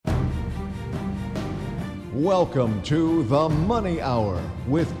Welcome to The Money Hour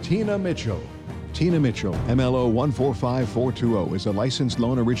with Tina Mitchell. Tina Mitchell, MLO 145420, is a licensed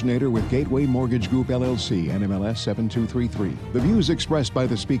loan originator with Gateway Mortgage Group, LLC, NMLS 7233. The views expressed by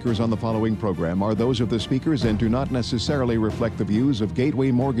the speakers on the following program are those of the speakers and do not necessarily reflect the views of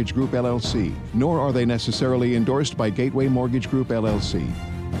Gateway Mortgage Group, LLC, nor are they necessarily endorsed by Gateway Mortgage Group, LLC.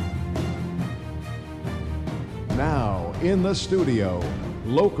 Now, in the studio,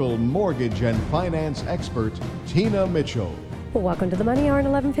 local mortgage and finance expert, Tina Mitchell. Well, welcome to the Money Hour at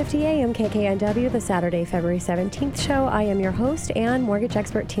 11:50 a.m. KKNW, the Saturday, February 17th show. I am your host and mortgage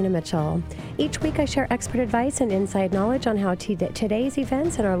expert, Tina Mitchell. Each week, I share expert advice and inside knowledge on how today's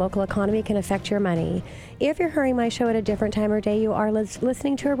events and our local economy can affect your money. If you're hearing my show at a different time or day, you are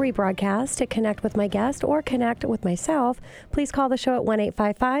listening to a rebroadcast. To connect with my guest or connect with myself, please call the show at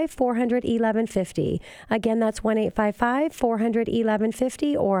 1-855-400-1150. Again, that's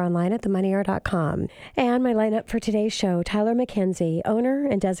 1-855-400-1150 or online at themoneyhour.com. And my lineup for today's show, Tyler McKenzie, owner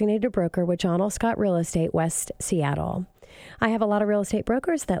and designated broker with John L. Scott Real Estate, West Seattle. I have a lot of real estate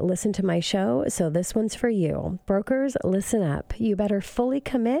brokers that listen to my show, so this one's for you. Brokers, listen up. You better fully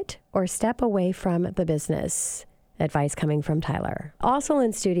commit or step away from the business. Advice coming from Tyler. Also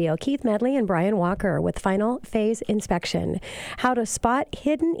in studio, Keith Medley and Brian Walker with Final Phase Inspection. How to spot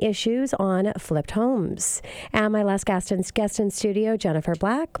hidden issues on flipped homes. And my last guest in studio, Jennifer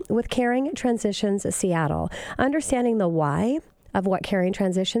Black with Caring Transitions Seattle. Understanding the why of what Caring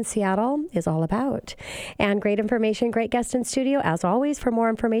Transitions Seattle is all about. And great information, great guest in studio. As always, for more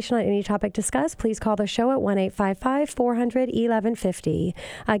information on any topic discussed, please call the show at 1-855-400-1150.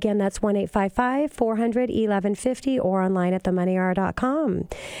 Again, that's 1-855-400-1150 or online at themoneyhour.com.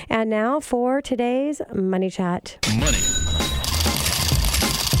 And now for today's Money Chat.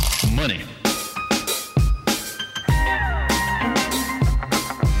 Money.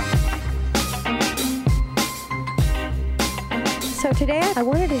 So today I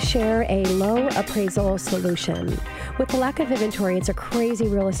wanted to share a low appraisal solution. With the lack of inventory, it's a crazy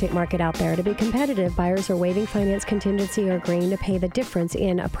real estate market out there. To be competitive, buyers are waiving finance contingency or agreeing to pay the difference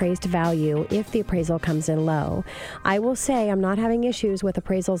in appraised value if the appraisal comes in low. I will say I'm not having issues with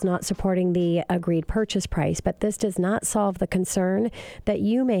appraisals not supporting the agreed purchase price, but this does not solve the concern that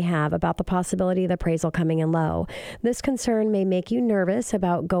you may have about the possibility of the appraisal coming in low. This concern may make you nervous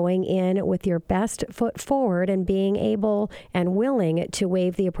about going in with your best foot forward and being able and willing to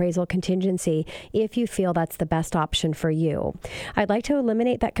waive the appraisal contingency if you feel that's the best option for you. I'd like to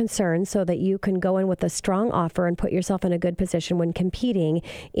eliminate that concern so that you can go in with a strong offer and put yourself in a good position when competing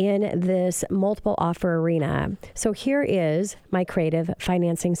in this multiple offer arena. So here is my creative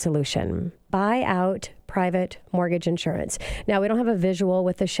financing solution. Buy out private mortgage insurance. Now, we don't have a visual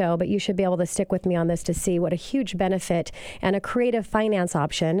with the show, but you should be able to stick with me on this to see what a huge benefit and a creative finance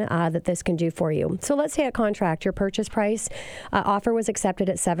option that this can do for you. So let's say at contract, your purchase price offer was accepted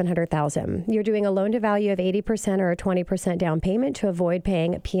at $700,000. You're doing a loan to value of 80% or a 20% down payment to avoid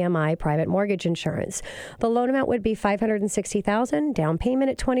paying PMI private mortgage insurance. The loan amount would be $560,000. Down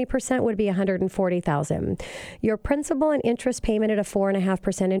payment at 20% would be $140,000. Your principal and interest payment at a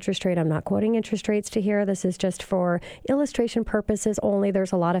 4.5% interest rate. I'm not quoting interest rates to here. This is just for illustration purposes only.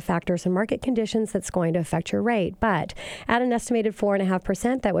 There's a lot of factors and market conditions that's going to affect your rate. But at an estimated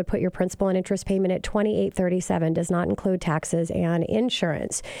 4.5%, that would put your principal and interest payment at $2,837. Does not include taxes and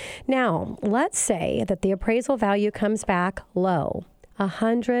insurance. Now, let's say that the appraisal value comes back low.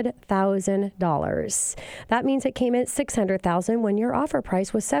 $100,000. That means it came in at $600,000 when your offer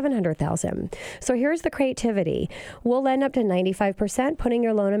price was $700,000. So here's the creativity. We'll lend up to 95%, putting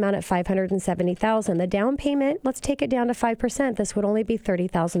your loan amount at $570,000. The down payment, let's take it down to 5%. This would only be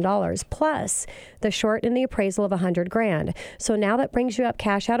 $30,000 plus the short in the appraisal of $100,000. So now that brings you up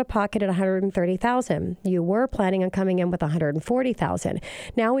cash out of pocket at $130,000. You were planning on coming in with $140,000.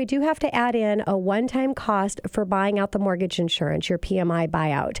 Now we do have to add in a one-time cost for buying out the mortgage insurance, your PMI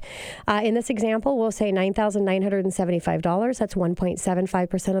buyout. In this example, we'll say $9,975. That's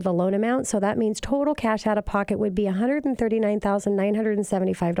 1.75% of the loan amount. So that means total cash out of pocket would be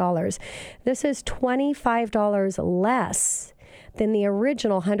 $139,975. This is $25 less than the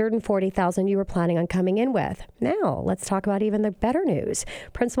original $140,000 you were planning on coming in with. Now, let's talk about even the better news.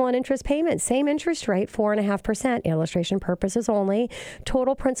 Principal and interest payment, same interest rate, 4.5%, illustration purposes only.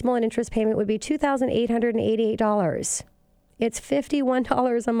 Total principal and interest payment would be $2,888. It's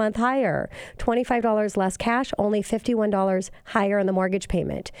 $51 a month higher. $25 less cash, only $51 higher in the mortgage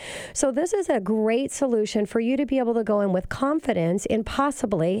payment. So this is a great solution for you to be able to go in with confidence in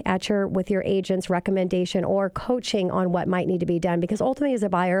possibly with your agent's recommendation or coaching on what might need to be done. Because ultimately, as a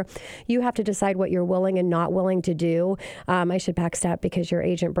buyer, you have to decide what you're willing and not willing to do. I should backstep because your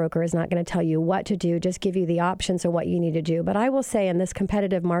agent broker is not going to tell you what to do, just give you the options of what you need to do. But I will say in this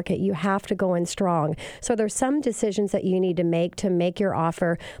competitive market, you have to go in strong. So there's some decisions that you need to make your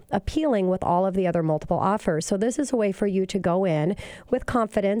offer appealing with all of the other multiple offers. So this is a way for you to go in with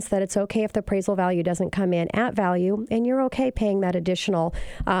confidence that it's okay if the appraisal value doesn't come in at value, and you're okay paying that additional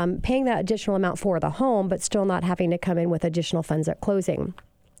amount for the home, but still not having to come in with additional funds at closing.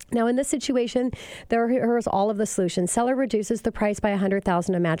 Now, in this situation, here's all of the solutions. Seller reduces the price by $100,000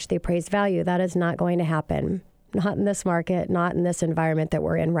 to match the appraised value. That is not going to happen. Not in this market, not in this environment that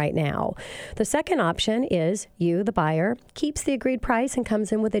we're in right now. The second option is you, the buyer, keeps the agreed price and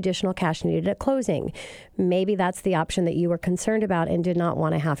comes in with additional cash needed at closing. Maybe that's the option that you were concerned about and did not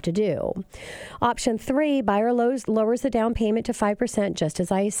want to have to do. Option 3, buyer lowers the down payment to 5%, just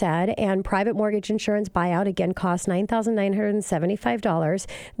as I said, and private mortgage insurance buyout again costs $9,975.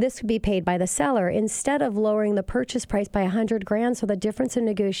 This could be paid by the seller instead of lowering the purchase price by $100,000, so the difference in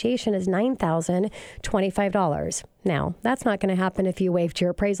negotiation is $9,025. Now, that's not going to happen if you waived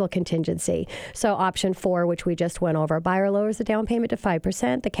your appraisal contingency. So option 4, which we just went over, buyer lowers the down payment to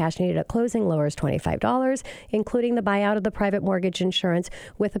 5%. The cash needed at closing lowers $25, including the buyout of the private mortgage insurance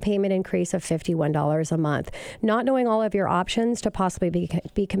with a payment increase of $51 a month. Not knowing all of your options to possibly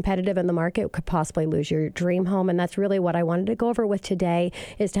be competitive in the market could possibly lose your dream home. And that's really what I wanted to go over with today,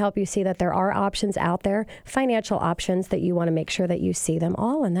 is to help you see that there are options out there, financial options, that you want to make sure that you see them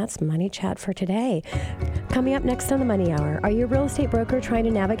all. And that's Money Chat for today. Coming up next on the Money Hour, are you a real estate broker trying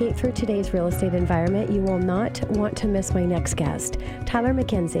to navigate through today's real estate environment? You will not want to miss my next guest, Tyler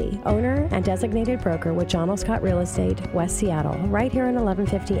McKenzie, owner and designated broker with John L. Scott Real Estate, West Seattle, right here on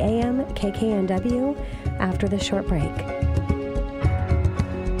 1150 AM KKNW after this short break.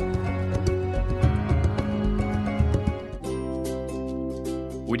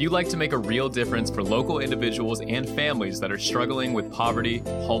 Would you like to make a real difference for local individuals and families that are struggling with poverty,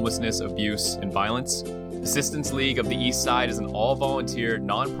 homelessness, abuse, and violence? Assistance League of the East Side is an all-volunteer,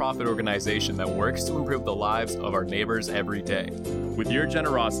 nonprofit organization that works to improve the lives of our neighbors every day. With your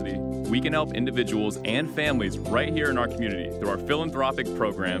generosity, we can help individuals and families right here in our community through our philanthropic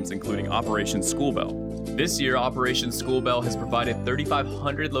programs, including Operation School Bell. This year, Operation School Bell has provided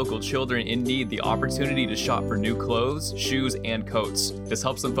 3,500 local children in need the opportunity to shop for new clothes, shoes, and coats. This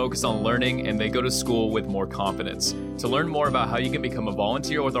helps them focus on learning, and they go to school with more confidence. To learn more about how you can become a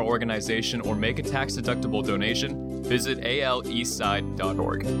volunteer with our organization or make a tax-deductible donation, visit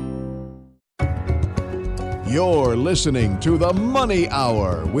aleastside.org. You're listening to The Money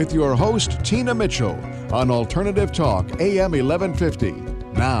Hour with your host, Tina Mitchell, on Alternative Talk, AM 1150.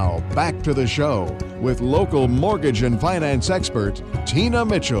 Now, back to the show with local mortgage and finance expert, Tina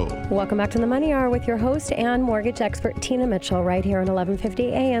Mitchell. Welcome back to The Money Hour with your host and mortgage expert, Tina Mitchell, right here on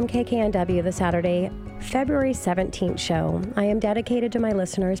 1150 AM KKNW, the Saturday, February 17th show. I am dedicated to my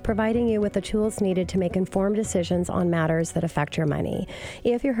listeners, providing you with the tools needed to make informed decisions on matters that affect your money.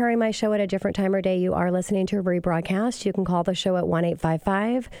 If you're hearing my show at a different time or day, you are listening to a rebroadcast. You can call the show at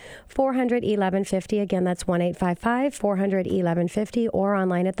 1-855-400-1150. Again, that's 1-855-400-1150, or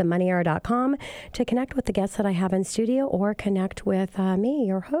online at themoneyhour.com to connect with the guests that I have in studio or connect with me,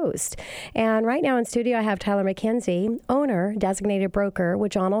 your host. And right now in studio, I have Tyler McKenzie, owner, designated broker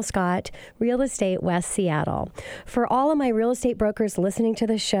with John L. Scott Real Estate, West Seattle. For all of my real estate brokers listening to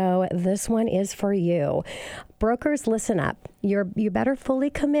the show, this one is for you. Brokers, listen up. You better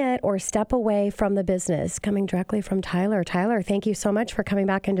fully commit or step away from the business. Coming directly from Tyler. Tyler, thank you so much for coming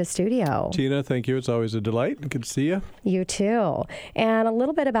back into studio. Tina, thank you. It's always a delight. Good to see you. You too. And a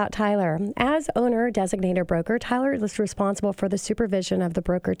little bit about Tyler. As owner, designated broker, Tyler is responsible for the supervision of the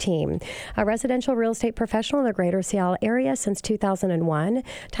broker team. A residential real estate professional in the greater Seattle area since 2001,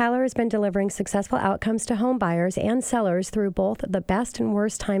 Tyler has been delivering successful outcomes to home buyers and sellers through both the best and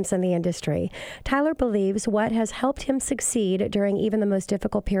worst times in the industry. Tyler believes what has helped him succeed during even the most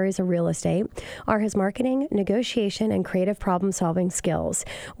difficult periods of real estate are his marketing, negotiation, and creative problem-solving skills,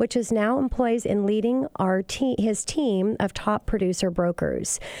 which is now employs in leading his team of top producer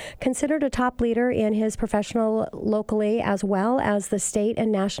brokers. Considered a top leader in his professional locally as well as the state and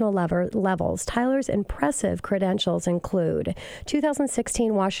national levels, Tyler's impressive credentials include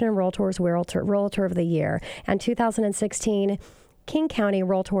 2016 Washington Realtors Realtor of the Year and 2016 King County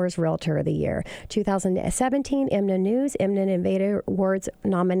Realtors Realtor of the Year, 2017 IMNA News IMNA Innovator Awards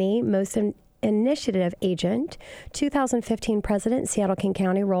nominee, most Initiative Agent, 2015 President, Seattle King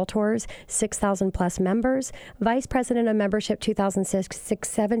County Realtors, 6,000 plus members, Vice President of Membership,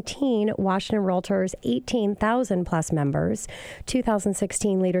 2017 Washington Realtors, 18,000 plus members,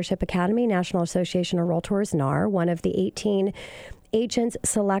 2016 Leadership Academy, National Association of Realtors, NAR, one of the 18 agents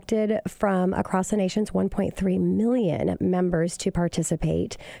selected from across the nation's 1.3 million members to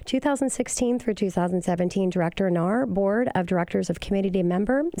participate. 2016 through 2017, Director NAR, Board of Directors of Committee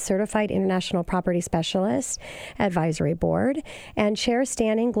Member, Certified International Property Specialist, Advisory Board, and Chair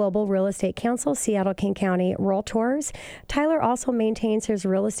Standing Global Real Estate Council, Seattle King County Realtors. Tyler also maintains his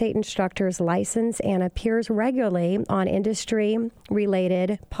real estate instructor's license and appears regularly on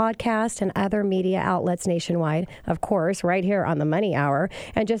industry-related podcasts and other media outlets nationwide, of course, right here on the Money Hour,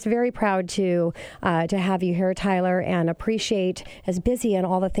 and just very proud to have you here, Tyler, and appreciate as busy in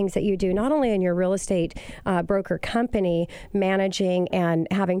all the things that you do, not only in your real estate broker company, managing and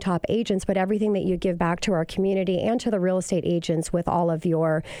having top agents, but everything that you give back to our community and to the real estate agents with all of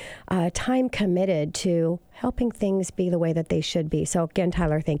your time committed to helping things be the way that they should be. So again,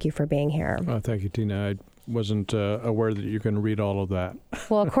 Tyler, thank you for being here. Thank you, Tina. I wasn't aware that you can read all of that.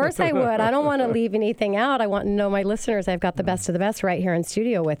 Well, of course I would. I don't want to leave anything out. I want to know my listeners. I've got the best of the best right here in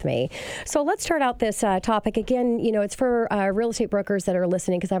studio with me. So let's start out this topic. Again, it's for real estate brokers that are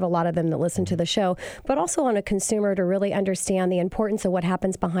listening, because I have a lot of them that listen to the show, but also on a consumer to really understand the importance of what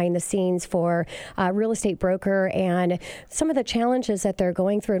happens behind the scenes for a real estate broker and some of the challenges that they're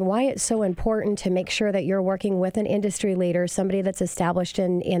going through and why it's so important to make sure that you're working with an industry leader, somebody that's established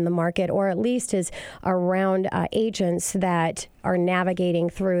in the market, or at least is around agents that are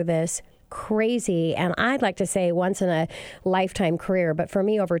navigating through this crazy, and I'd like to say once in a lifetime career, but for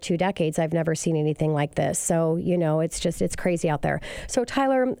me over 2 decades, I've never seen anything like this. So, it's crazy out there. So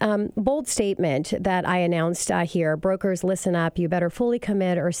Tyler, bold statement that I announced here, brokers listen up, you better fully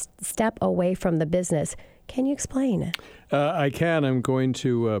commit or step away from the business. Can you explain? I can. I'm going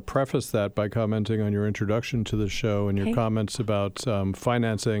to preface that by commenting on your introduction to the show and your comments about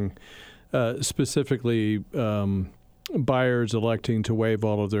financing. Specifically, buyers electing to waive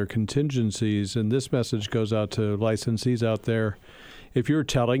all of their contingencies. And this message goes out to licensees out there. If you're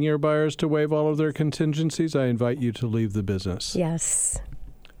telling your buyers to waive all of their contingencies, I invite you to leave the business. Yes.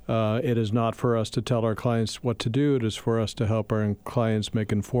 It is not for us to tell our clients what to do. It is for us to help our clients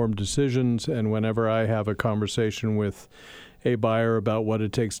make informed decisions. And whenever I have a conversation with a buyer about what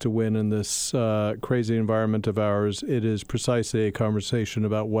it takes to win in this crazy environment of ours, it is precisely a conversation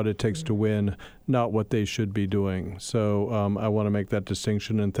about what it takes to win, not what they should be doing. So I want to make that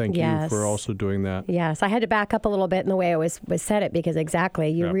distinction, and thank you for also doing that. Yes, I had to back up a little bit in the way I was said it, because exactly,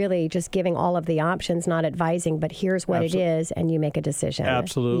 you're really just giving all of the options, not advising, but here's what it is, and you make a decision.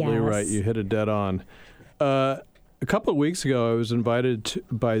 Absolutely right. You hit it dead on. A couple of weeks ago, I was invited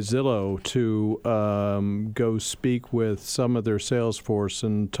by Zillow to go speak with some of their sales force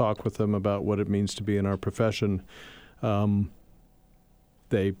and talk with them about what it means to be in our profession.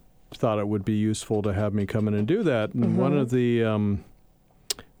 They thought it would be useful to have me come in and do that. And one of the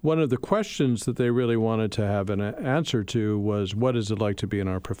questions that they really wanted to have an answer to was, what is it like to be in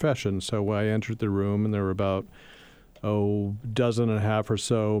our profession? So I entered the room, and there were about dozen and a half or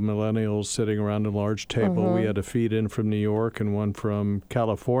so millennials sitting around a large table. We had a feed in from New York and one from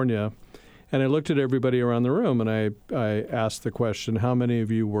California. And I looked at everybody around the room, and I asked the question, how many of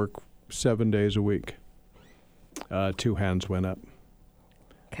you work 7 days a week? 2 hands went up.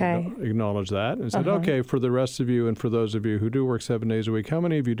 Okay. Acknowledge that. And said, okay, for the rest of you and for those of you who do work 7 days a week, how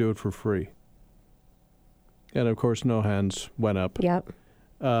many of you do it for free? And, of course, no hands went up. Yep.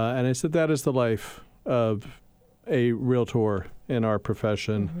 And I said, that is the life of a realtor in our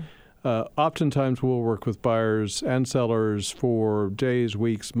profession. Oftentimes we'll work with buyers and sellers for days,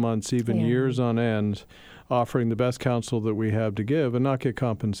 weeks, months, even years on end, offering the best counsel that we have to give and not get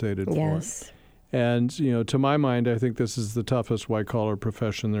compensated for it. And, to my mind, I think this is the toughest white-collar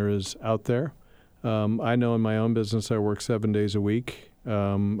profession there is out there. I know in my own business I work 7 days a week.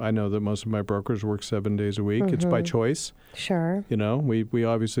 I know that most of my brokers work 7 days a week. It's by choice. Sure. We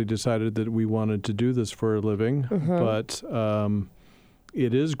obviously decided that we wanted to do this for a living, but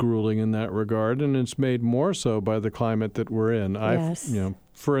it is grueling in that regard, and it's made more so by the climate that we're in.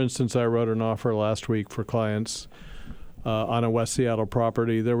 For instance, I wrote an offer last week for clients on a West Seattle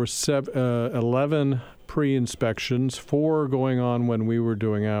property. There were 11 pre-inspections, 4 going on when we were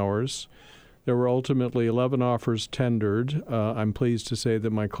doing ours. There were ultimately 11 offers tendered. I'm pleased to say that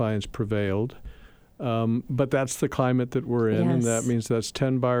my clients prevailed. But that's the climate that we're in, and that means that's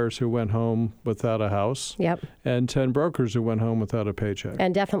 10 buyers who went home without a house, and 10 brokers who went home without a paycheck.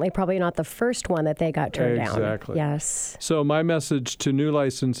 And definitely probably not the first one that they got turned down. Exactly. Yes. So my message to new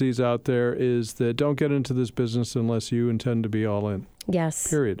licensees out there is that don't get into this business unless you intend to be all in. Yes.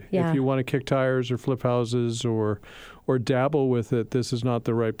 Period. Yeah. If you want to kick tires or flip houses or dabble with it, this is not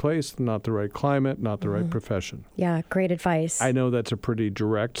the right place, not the right climate, not the right profession. Yeah, great advice. I know that's a pretty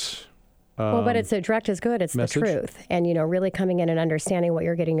direct well, but it's a direct is good. It's message. The truth. And, really coming in and understanding what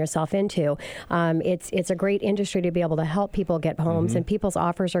you're getting yourself into. It's a great industry to be able to help people get homes, and people's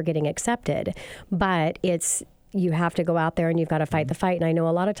offers are getting accepted. But you have to go out there and you've got to fight the fight. And I know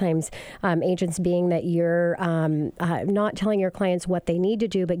a lot of times agents, being that you're not telling your clients what they need to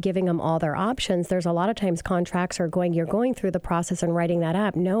do, but giving them all their options, there's a lot of times contracts you're going through the process and writing that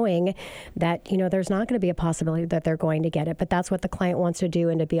up, knowing that, there's not going to be a possibility that they're going to get it. But that's what the client wants to do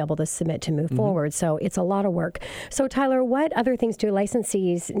and to be able to submit to move forward. So it's a lot of work. So Tyler, what other things do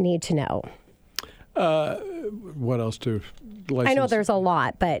licensees need to know? What else do licensees? I know there's a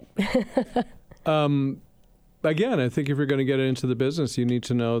lot, but... Again, I think if you're going to get into the business, you need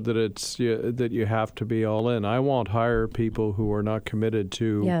to know that that you have to be all in. I won't hire people who are not committed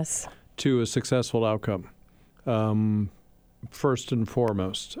to a successful outcome. First and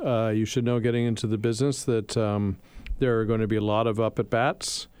foremost, you should know getting into the business that there are going to be a lot of up at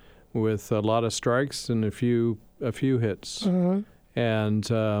bats with a lot of strikes and a few hits.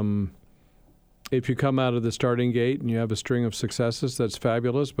 And if you come out of the starting gate and you have a string of successes, that's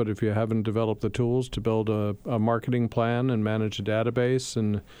fabulous. But if you haven't developed the tools to build a marketing plan and manage a database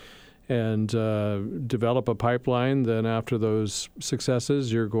and develop a pipeline, then after those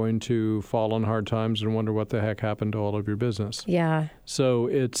successes, you're going to fall on hard times and wonder what the heck happened to all of your business. Yeah. So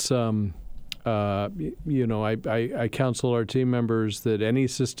it's, I counsel our team members that any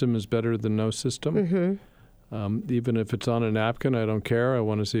system is better than no system. Even if it's on a napkin, I don't care. I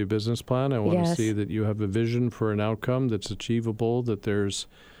want to see a business plan. I want to see that you have a vision for an outcome that's achievable, that there's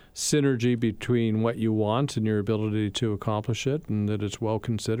synergy between what you want and your ability to accomplish it, and that it's well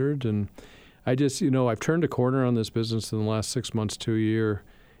considered. And I just, I've turned a corner on this business in the last 6 months to a year,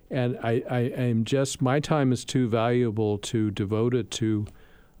 and I am just, my time is too valuable to devote it to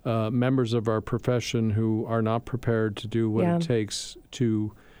members of our profession who are not prepared to do what it takes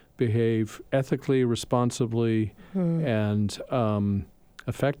to behave ethically, responsibly, and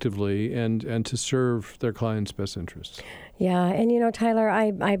effectively, and to serve their clients' best interests. Yeah, and Tyler,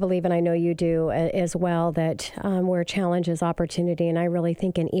 I believe, and I know you do as well, that where challenge is opportunity, and I really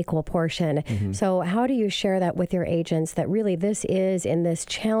think an equal portion. So how do you share that with your agents, that really this is, in this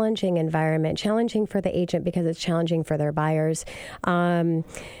challenging environment, challenging for the agent because it's challenging for their buyers, the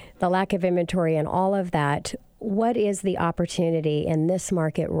lack of inventory and all of that? What is the opportunity in this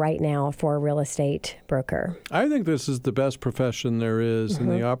market right now for a real estate broker? I think this is the best profession there is,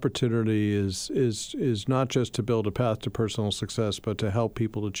 and the opportunity is not just to build a path to personal success, but to help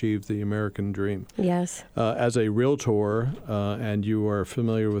people achieve the American dream. Yes. As a realtor, and you are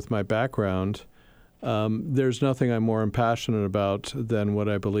familiar with my background, there's nothing I'm more passionate about than what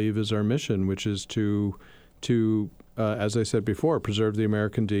I believe is our mission, which is to as I said before, preserve the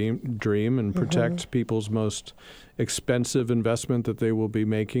American dream and protect people's most expensive investment that they will be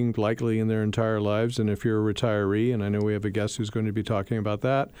making likely in their entire lives. And if you're a retiree, and I know we have a guest who's going to be talking about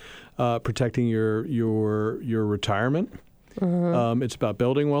that, protecting your retirement. It's about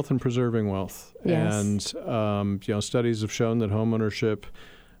building wealth and preserving wealth. Yes. And studies have shown that homeownership,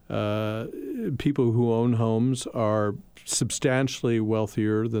 people who own homes are substantially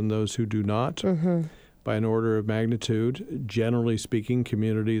wealthier than those who do not. By an order of magnitude. Generally speaking,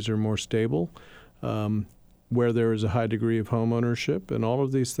 communities are more stable where there is a high degree of home ownership, and all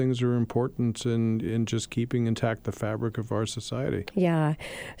of these things are important in just keeping intact the fabric of our society. Yeah.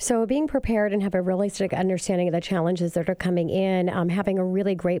 So being prepared and have a realistic understanding of the challenges that are coming in, having a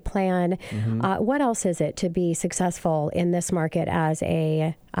really great plan. What else is it to be successful in this market as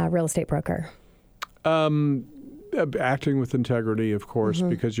a real estate broker? Acting with integrity, of course,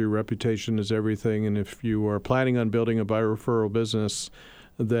 because your reputation is everything. And if you are planning on building a by referral business,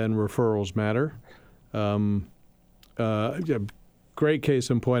 then referrals matter. Great case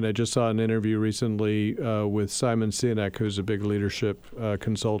in point, I just saw an interview recently with Simon Sinek, who's a big leadership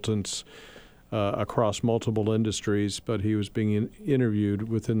consultant across multiple industries, but he was being interviewed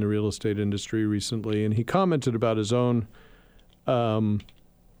within the real estate industry recently, and he commented about his own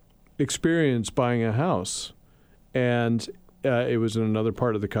experience buying a house. And it was in another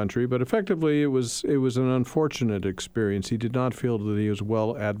part of the country, but effectively it was an unfortunate experience. He did not feel that he was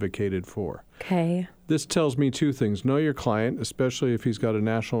well advocated for. Okay. This tells me two things. Know your client, especially if he's got a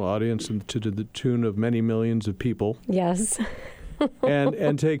national audience and to the tune of many millions of people. Yes.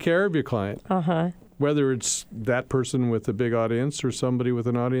 and take care of your client. Uh-huh. Whether it's that person with a big audience or somebody with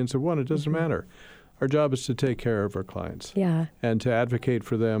an audience of one, it doesn't matter. Our job is to take care of our clients. Yeah. And to advocate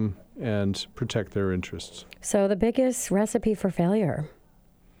for them and protect their interests. So the biggest recipe for failure?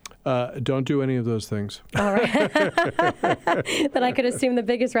 Don't do any of those things. All right. Then I could assume the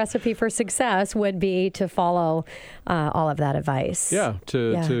biggest recipe for success would be to follow all of that advice. Yeah,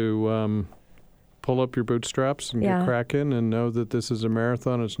 to pull up your bootstraps and get cracking and know that this is a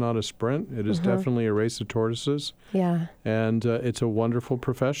marathon. It's not a sprint. It is definitely a race of tortoises. Yeah. And it's a wonderful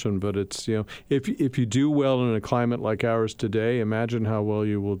profession. But it's, if you do well in a climate like ours today, imagine how well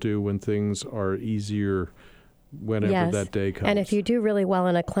you will do when things are easier whenever that day comes. And if you do really well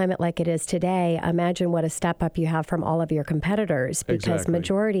in a climate like it is today, imagine what a step up you have from all of your competitors, because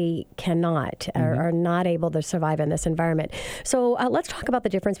majority cannot, are not able to survive in this environment. So let's talk about the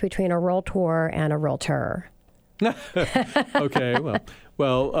difference between a realtor and a realtor. Okay,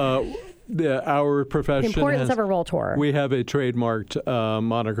 well, our profession the importance of a realtor. We have a trademarked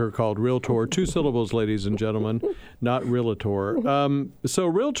moniker called Realtor, 2 syllables, ladies and gentlemen, not Realtor. So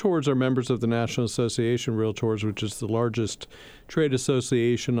Realtors are members of the National Association of Realtors, which is the largest trade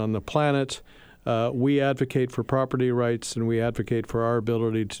association on the planet. We advocate for property rights, and we advocate for our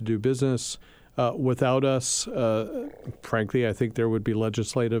ability to do business. Without us, frankly, I think there would be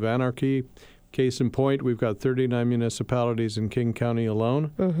legislative anarchy. Case in point, we've got 39 municipalities in King County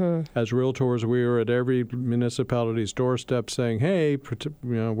alone. As realtors, we are at every municipality's doorstep saying, hey,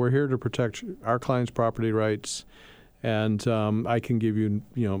 we're here to protect our clients' property rights. And I can give you,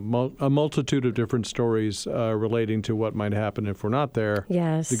 a multitude of different stories relating to what might happen if we're not there.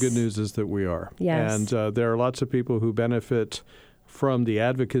 Yes. The good news is that we are. Yes. And there are lots of people who benefit from the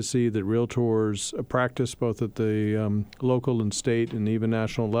advocacy that realtors practice both at the local and state and even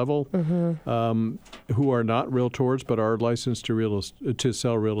national level, who are not realtors but are licensed to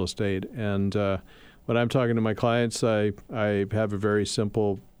sell real estate. And when I'm talking to my clients, I have a very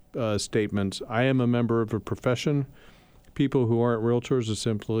simple statement. I am a member of a profession. People who aren't realtors are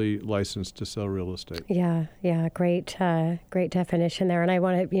simply licensed to sell real estate. Yeah, great definition there. And I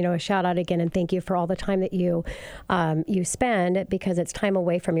want to, a shout out again and thank you for all the time that you spend, because it's time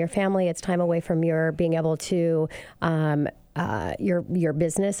away from your family, it's time away from your being able to your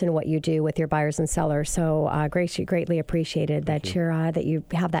business and what you do with your buyers and sellers. So greatly appreciated that you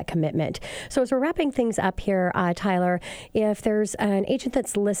have that commitment. So as we're wrapping things up here, Tyler, if there's an agent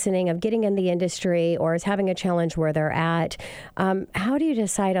that's listening of getting in the industry or is having a challenge where they're at, how do you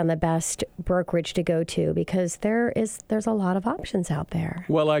decide on the best brokerage to go to? Because there's a lot of options out there.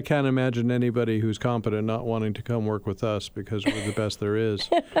 Well, I can't imagine anybody who's competent not wanting to come work with us because we're the best there is.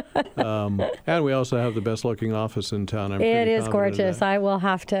 And we also have the best looking office in town. It is gorgeous. I will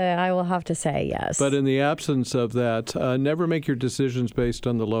have to say yes. But in the absence of that, never make your decisions based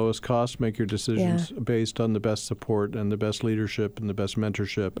on the lowest cost. Make your decisions based on the best support and the best leadership and the best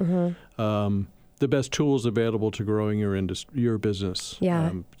mentorship. The best tools available to growing your business.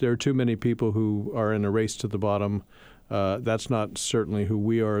 Yeah. There are too many people who are in a race to the bottom. That's not certainly who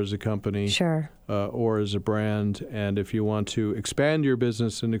we are as a company. Sure. Or as a brand. And if you want to expand your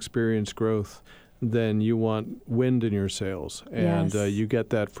business and experience growth, then you want wind in your sails. And you get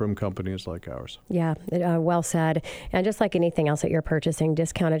that from companies like ours. Yeah, well said. And just like anything else that you're purchasing,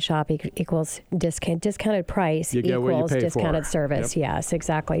 discounted shop equals discounted price equals discounted service. Yep. Yes,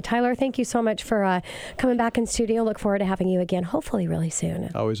 exactly. Tyler, thank you so much for coming back in studio. Look forward to having you again, hopefully really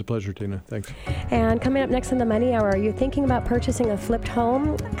soon. Always a pleasure, Tina. Thanks. And coming up next in the Money Hour, are you thinking about purchasing a flipped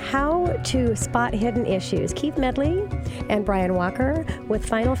home? How to spot hidden issues. Keith Medley and Brian Walker with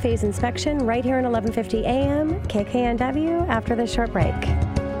Final Phase Inspection right here in 1150 AM, KKNW, after this short break.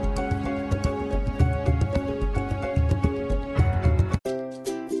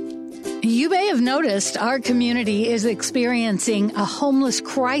 You may have noticed our community is experiencing a homeless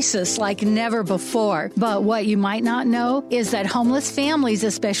crisis like never before. But what you might not know is that homeless families,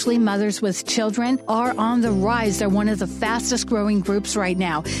 especially mothers with children, are on the rise. They're one of the fastest growing groups right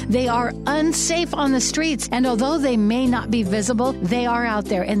now. They are unsafe on the streets, and although they may not be visible, they are out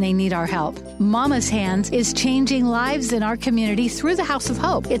there and they need our help. Mama's Hands is changing lives in our community through the House of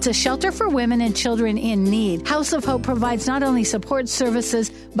Hope. It's a shelter for women and children in need. House of Hope provides not only support services,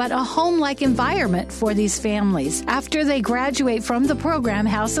 but a home-like environment for these families. After they graduate from the program,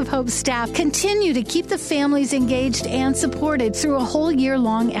 House of Hope staff continue to keep the families engaged and supported through a whole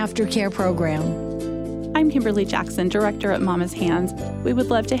year-long aftercare program. I'm Kimberly Jackson, Director at Mama's Hands. We would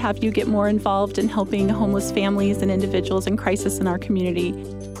love to have you get more involved in helping homeless families and individuals in crisis in our community.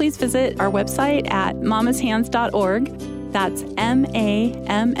 Please visit our website at mamashands.org. That's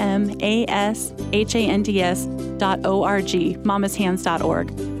MAMMASHANDS.org,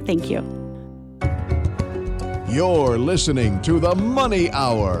 mamashands.org. Thank you. You're listening to The Money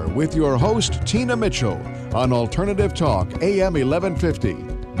Hour with your host, Tina Mitchell, on Alternative Talk, AM 1150.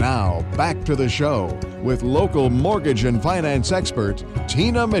 Now, back to the show with local mortgage and finance expert,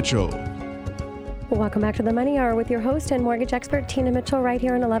 Tina Mitchell. Welcome back to the Money Hour with your host and mortgage expert, Tina Mitchell, right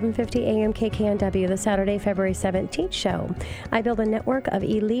here on 1150 AM KKNW, the Saturday, February 17th show. I build a network of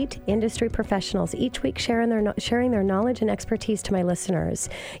elite industry professionals, each week sharing their knowledge and expertise to my listeners.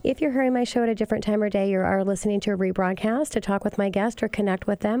 If you're hearing my show at a different time or day, you are listening to a rebroadcast. To talk with my guest or connect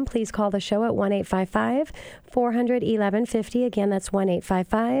with them, please call the show at 1-855-400-1150. Again, that's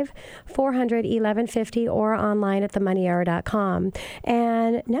 1-855-400-1150 or online at themoneyhour.com.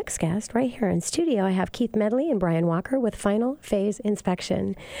 And next guest right here in studio, I have Keith Medley and Brian Walker with Final Phase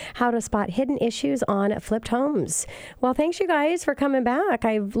Inspection. How to spot hidden issues on flipped homes. Well, thanks you guys for coming back.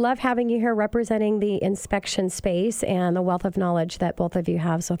 I love having you here representing the inspection space and the wealth of knowledge that both of you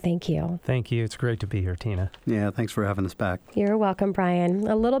have, so thank you. Thank you. It's great to be here, Tina. Yeah, thanks for having us back. You're welcome, Brian.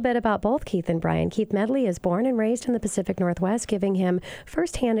 A little bit about both Keith and Brian. Keith Medley is born and raised in the Pacific Northwest, giving him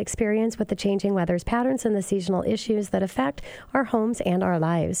firsthand experience with the changing weather's patterns and the seasonal issues that affect our homes and our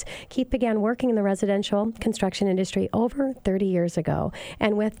lives. Keith began working in the residential construction industry over 30 years ago.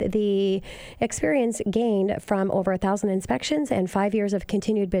 And with the experience gained from over 1,000 inspections and 5 years of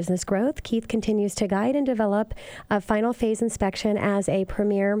continued business growth, Keith continues to guide and develop a Final Phase Inspection as a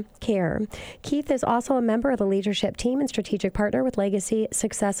premier care. Keith is also a member of the leadership team and strategic partner with Legacy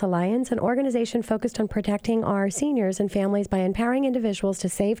Success Alliance, an organization focused on protecting our seniors and families by empowering individuals to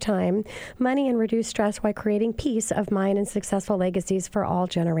save time, money, and reduce stress while creating peace of mind and successful legacies for all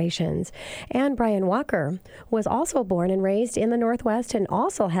generations. And Brian Walker was also born and raised in the Northwest and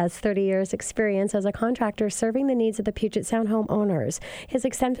also has 30 years experience as a contractor serving the needs of the Puget Sound homeowners. His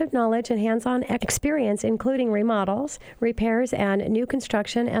extensive knowledge and hands-on experience, including remodels, repairs, and new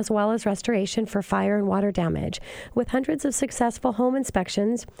construction, as well as restoration for fire and water damage. With hundreds of successful home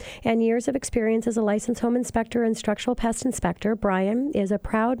inspections and years of experience as a licensed home inspector and structural pest inspector, Brian is a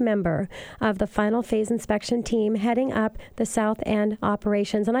proud member of the Final Phase Inspection team heading up the South End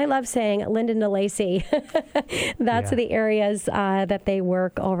operations. And I love saying Linden to Lacey. That's the areas that they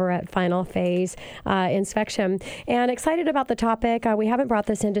work over at Final Phase Inspection. And excited about the topic. We haven't brought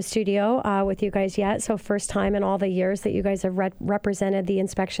this into studio with you guys yet, so first time in all the years that you guys have represented the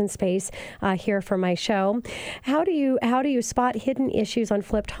inspection space here for my show. How do you spot hidden issues on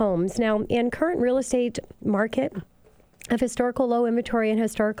flipped homes? Now, in current real estate market of historical low inventory and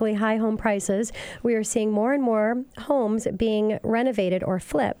historically high home prices, we are seeing more and more homes being renovated or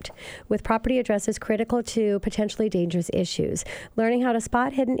flipped with property addresses critical to potentially dangerous issues. Learning how to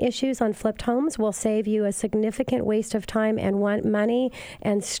spot hidden issues on flipped homes will save you a significant waste of time and money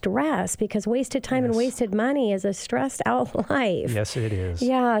and stress, because wasted time and wasted money is a stressed out life. Yes, it is.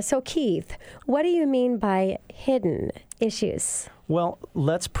 Yeah. So Keith, what do you mean by hidden issues? Well,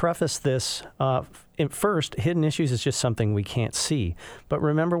 let's preface this. First, hidden issues is just something we can't see. But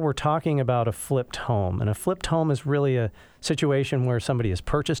remember, we're talking about a flipped home. And a flipped home is really a situation where somebody has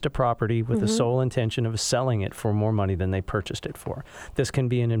purchased a property with the sole intention of selling it for more money than they purchased it for. This can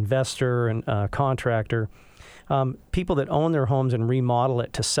be an investor and a contractor. People that own their homes and remodel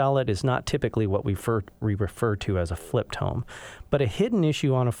it to sell it is not typically what we refer to as a flipped home. But a hidden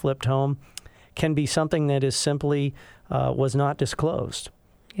issue on a flipped home can be something that is simply was not disclosed.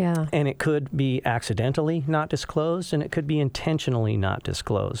 Yeah. And it could be accidentally not disclosed, and it could be intentionally not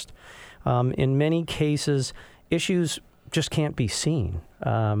disclosed. In many cases, issues just can't be seen.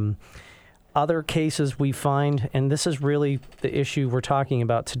 Other cases we find, and this is really the issue we're talking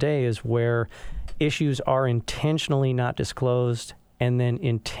about today, is where issues are intentionally not disclosed and then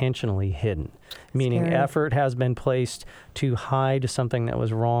intentionally hidden, meaning effort has been placed to hide something that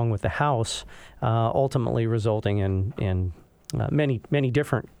was wrong with the house, ultimately resulting in many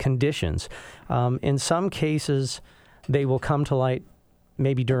different conditions. In some cases, they will come to light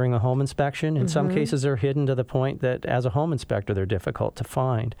maybe during a home inspection. In some cases, they're hidden to the point that as a home inspector, they're difficult to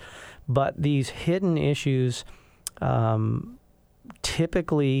find. But these hidden issues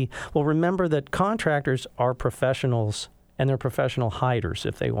typically, well, remember that contractors are professionals, and they're professional hiders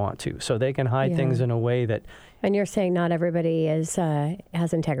if they want to. So they can hide things in a way that... And you're saying not everybody has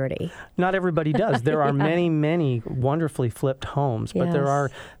integrity. Not everybody does. There are many wonderfully flipped homes, but there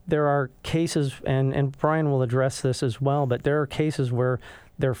are cases, and Brian will address this as well, but there are cases where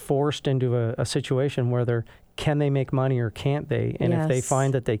they're forced into a situation where can they make money or can't they? And if they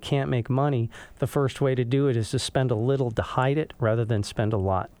find that they can't make money, the first way to do it is to spend a little to hide it rather than spend a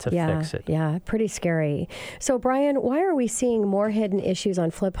lot to fix it. Yeah, pretty scary. So, Brian, why are we seeing more hidden issues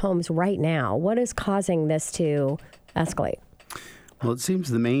on flip homes right now? What is causing this to escalate? Well, it seems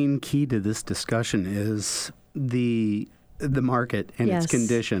the main key to this discussion is the market and its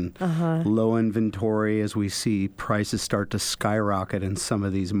condition. Low inventory as we see prices start to skyrocket in some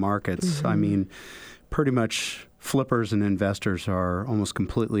of these markets. I mean, pretty much flippers and investors are almost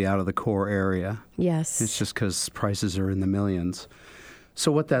completely out of the core area. Yes. It's just because prices are in the millions.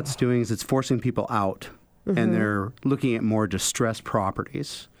 So what that's doing is it's forcing people out, and they're looking at more distressed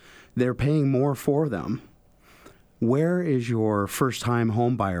properties. They're paying more for them. Where is your first-time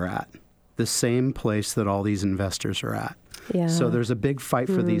home buyer at? The same place that all these investors are at. Yeah. So there's a big fight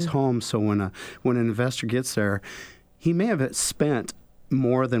for these homes. So when an investor gets there, he may have spent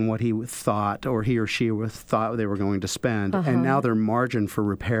more than what he thought, or he or she thought they were going to spend, and now their margin for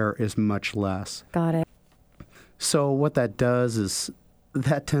repair is much less. Got it. So what that does is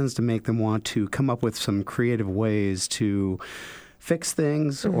that tends to make them want to come up with some creative ways to fix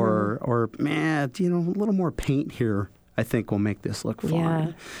things, or a little more paint here, I think will make this look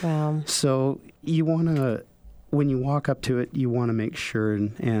fine. Yeah. Wow. So you want to, when you walk up to it, you want to make sure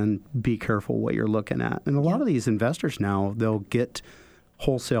and be careful what you're looking at. And a lot of these investors now, they'll get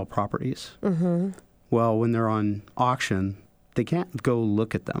wholesale properties. Well, when they're on auction, they can't go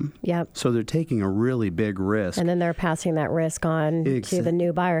look at them. Yep. So they're taking a really big risk. And then they're passing that risk on to the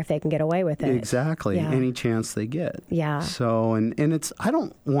new buyer if they can get away with it. Exactly. Yeah. Any chance they get. Yeah. So, and it's, I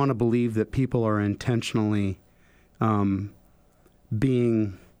don't want to believe that people are intentionally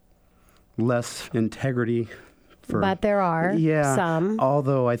being less integrity. But there are some.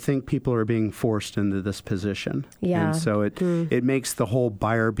 Although I think people are being forced into this position. Yeah. And so it makes the whole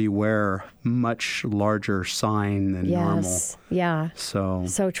buyer beware much larger sign than normal. Yeah.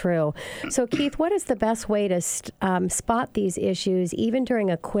 So true. So Keith, what is the best way to spot these issues even during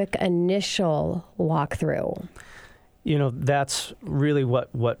a quick initial walkthrough? You know, that's really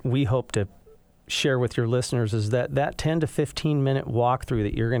what we hope to share with your listeners is that 10 to 15 minute walkthrough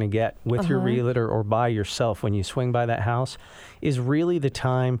that you're going to get with your realtor or by yourself when you swing by that house is really the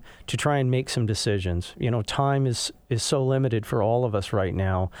time to try and make some decisions. You know, time is so limited for all of us right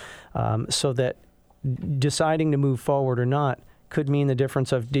now, so that deciding to move forward or not could mean the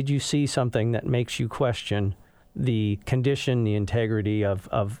difference of, did you see something that makes you question the condition, the integrity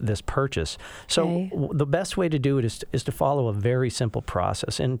of this purchase. So the best way to do it is to follow a very simple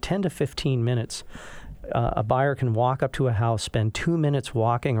process. In 10 to 15 minutes, a buyer can walk up to a house, spend 2 minutes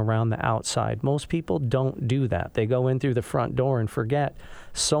walking around the outside. Most people don't do that. They go in through the front door and forget.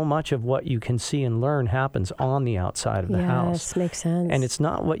 So much of what you can see and learn happens on the outside of the house. Yes, makes sense. And it's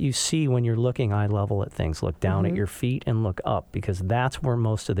not what you see when you're looking eye level at things. Look down at your feet and look up, because that's where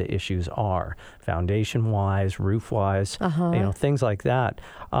most of the issues are, foundation-wise, roof-wise, things like that.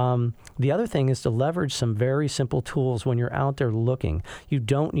 The other thing is to leverage some very simple tools when you're out there looking. You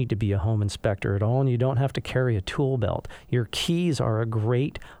don't need to be a home inspector at all, and you don't have to carry a tool belt. Your keys are a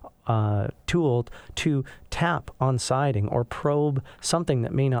great tool to tap on siding or probe something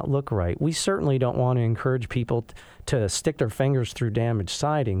that may not look right. We certainly don't want to encourage people to stick their fingers through damaged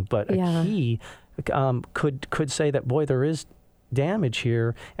siding, but a key could say that, boy, there is damage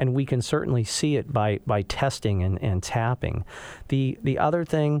here, and we can certainly see it by testing and tapping. The other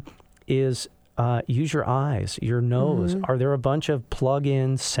thing is use your eyes, your nose. Are there a bunch of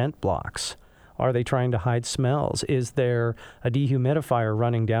plug-in scent blocks? Are they trying to hide smells? Is there a dehumidifier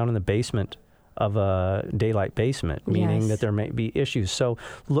running down in the basement of a daylight basement, meaning that there may be issues? So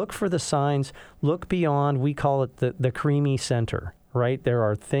look for the signs. Look beyond. We call it the creamy center, right? There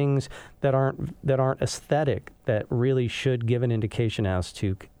are things that aren't aesthetic that really should give an indication as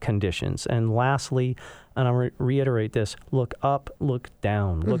to conditions. And lastly, and I'll reiterate this, look up, look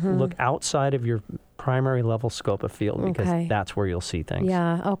down, look outside of your primary level scope of field, because that's where you'll see things.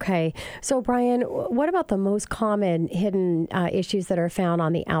 Yeah, okay. So Brian, what about the most common hidden issues that are found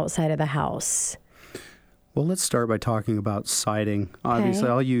on the outside of the house? Well, let's start by talking about siding. Obviously,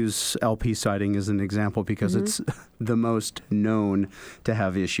 I'll use LP siding as an example because it's the most known to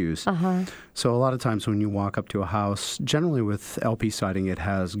have issues. So a lot of times when you walk up to a house, generally with LP siding, it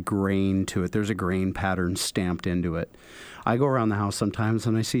has grain to it. There's a grain pattern stamped into it. I go around the house sometimes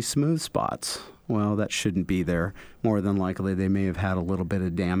and I see smooth spots. Well, that shouldn't be there. More than likely, they may have had a little bit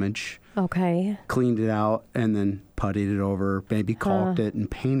of damage. Cleaned it out and then puttied it over, maybe caulked it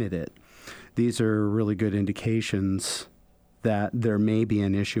and painted it. These are really good indications that there may be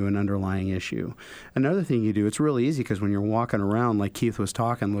an underlying issue. Another thing you do, it's really easy because when you're walking around, like Keith was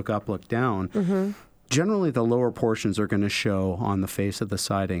talking, look up, look down, generally the lower portions are going to show on the face of the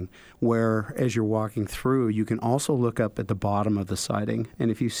siding, where as you're walking through, you can also look up at the bottom of the siding.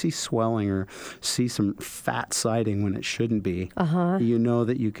 And if you see swelling or see some fat siding when it shouldn't be, you know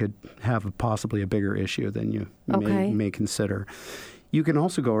that you could have possibly a bigger issue than you may consider. You can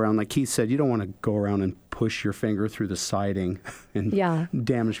also go around, like Keith said, you don't want to go around and push your finger through the siding and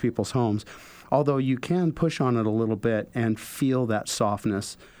damage people's homes. Although you can push on it a little bit and feel that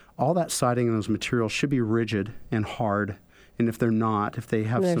softness. All that siding and those materials should be rigid and hard. And if they're not, if they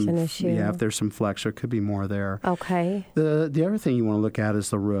have an issue. If there's some flex, there could be more there. Okay. The other thing you want to look at is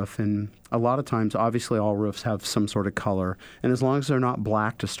the roof. And a lot of times, obviously, all roofs have some sort of color. And as long as they're not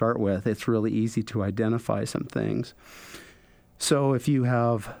black to start with, it's really easy to identify some things. So if you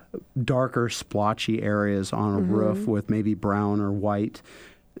have darker, splotchy areas on a roof with maybe brown or white,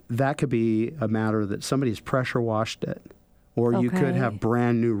 that could be a matter that somebody's pressure washed it. Or you could have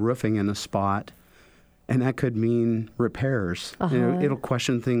brand new roofing in a spot, and that could mean repairs. It'll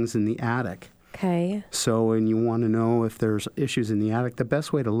question things in the attic. Okay. So when you want to know if there's issues in the attic, the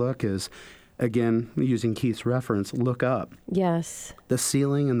best way to look is, again, using Keith's reference, look up. Yes. The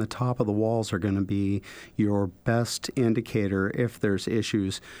ceiling and the top of the walls are going to be your best indicator if there's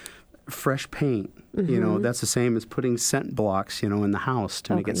issues. Fresh paint, that's the same as putting scent blocks, in the house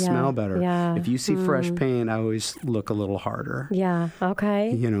to make it smell better. Yeah. If you see fresh paint, I always look a little harder. Yeah,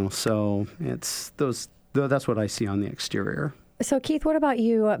 okay. So it's that's what I see on the exterior. So, Keith, what about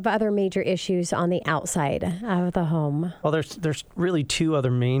you? Other major issues on the outside of the home? Well, there's really two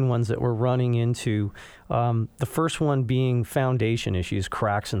other main ones that we're running into. The first one being foundation issues,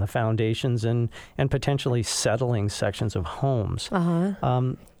 cracks in the foundations, and potentially settling sections of homes.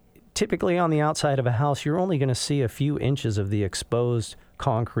 Typically, on the outside of a house, you're only going to see a few inches of the exposed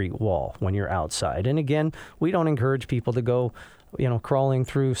concrete wall when you're outside. And again, we don't encourage people to go crawling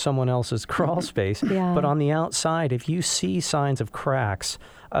through someone else's crawl space. But on the outside, if you see signs of cracks,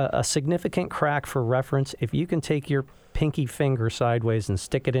 a significant crack for reference, if you can take your pinky finger sideways and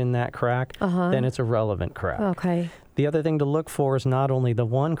stick it in that crack, then it's a relevant crack. Okay. The other thing to look for is not only the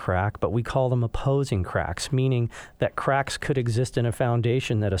one crack, but we call them opposing cracks, meaning that cracks could exist in a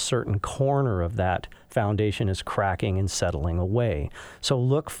foundation that a certain corner of that foundation is cracking and settling away. So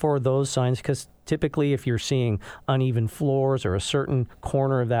look for those signs, because typically if you're seeing uneven floors or a certain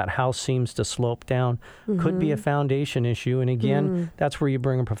corner of that house seems to slope down, could be a foundation issue. And again, that's where you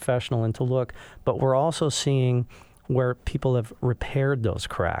bring a professional in to look. But we're also seeing where people have repaired those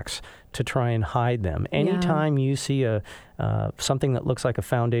cracks to try and hide them. Anytime you see something that looks like a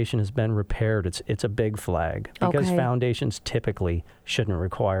foundation has been repaired, it's a big flag, because foundations typically shouldn't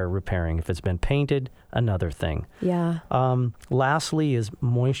require repairing. If it's been painted, another thing. Lastly is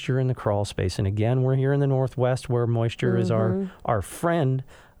moisture in the crawl space. And again, we're here in the Northwest where moisture is our friend.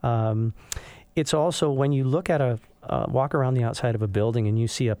 It's also when you look at walk around the outside of a building and you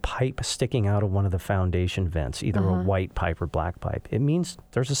see a pipe sticking out of one of the foundation vents, either a white pipe or black pipe, it means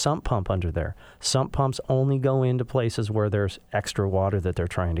there's a sump pump under there. Sump pumps only go into places where there's extra water that they're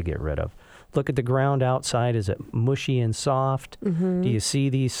trying to get rid of. Look at the ground outside. Is it mushy and soft? Do you see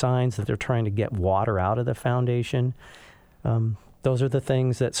these signs that they're trying to get water out of the foundation? Those are the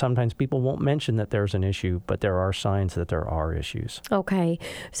things that sometimes people won't mention that there's an issue, but there are signs that there are issues. Okay.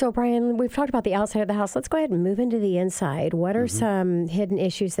 So, Brian, we've talked about the outside of the house. Let's go ahead and move into the inside. What are some hidden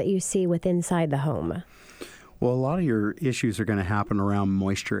issues that you see with inside the home? Well, a lot of your issues are going to happen around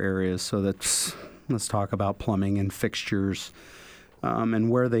moisture areas. So let's talk about plumbing and fixtures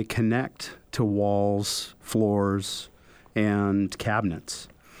and where they connect to walls, floors, and cabinets.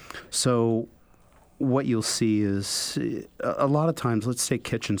 So what you'll see is a lot of times, let's take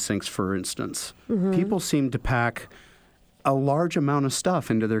kitchen sinks, for instance. People seem to pack a large amount of stuff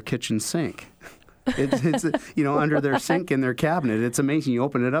into their kitchen sink. It's under their sink in their cabinet. It's amazing. You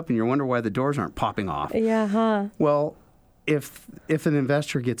open it up and you wonder why the doors aren't popping off. Well, if an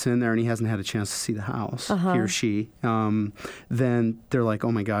investor gets in there and he hasn't had a chance to see the house, he or she, then they're like,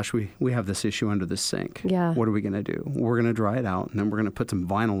 oh my gosh, we have this issue under the sink. What are we going to do? We're going to dry it out, and then we're going to put some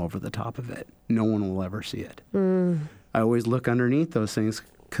vinyl over the top of it. No one will ever see it. I always look underneath those things,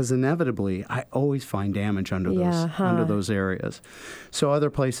 because inevitably I always find damage under those areas. So other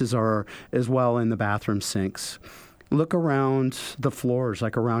places are as well in the bathroom sinks. Look around the floors,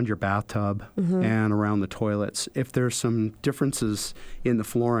 like around your bathtub and around the toilets. If there's some differences in the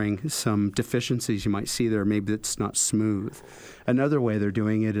flooring, some deficiencies you might see there, maybe it's not smooth. Another way they're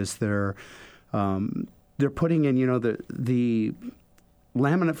doing it is they're putting in, the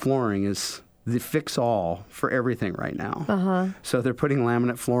laminate flooring is the fix-all for everything right now. So they're putting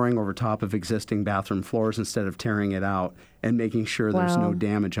laminate flooring over top of existing bathroom floors instead of tearing it out and making sure there's no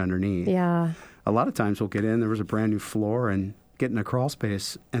damage underneath. Yeah. A lot of times we'll get in, there was a brand new floor, and get in a crawl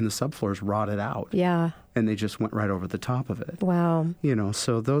space, and the subfloor's rotted out. Yeah. And they just went right over the top of it. Wow.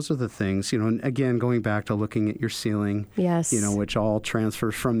 So those are the things, and again, going back to looking at your ceiling, yes, which all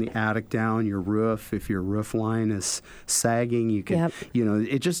transfers from the attic down, your roof. If your roof line is sagging, you can,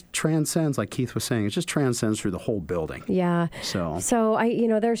 it just transcends, like Keith was saying, it just transcends through the whole building. Yeah. So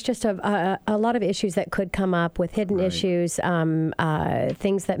there's just a lot of issues that could come up with hidden issues,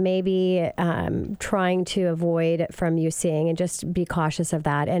 things that maybe trying to avoid from you seeing, and just be cautious of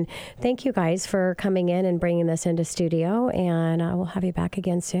that. And thank you guys for coming in and bringing this into studio, and we'll have you back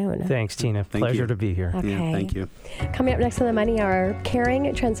again soon. Thanks, Tina. Pleasure to be here. Okay. Yeah, thank you. Coming up next on the Money Hour,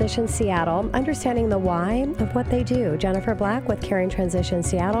 Caring Transition Seattle, understanding the why of what they do. Jennifer Black with Caring Transition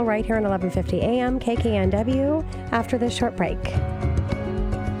Seattle, right here on 1150 AM KKNW, after this short break.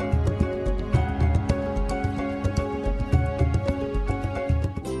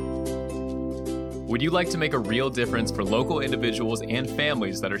 Would you like to make a real difference for local individuals and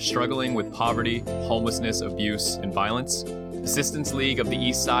families that are struggling with poverty, homelessness, abuse, and violence? Assistance League of the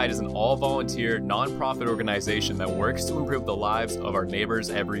East Side is an all-volunteer, nonprofit organization that works to improve the lives of our neighbors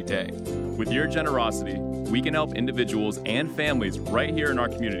every day. With your generosity, we can help individuals and families right here in our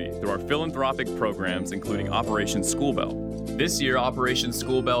community through our philanthropic programs, including Operation School Bell. This year, Operation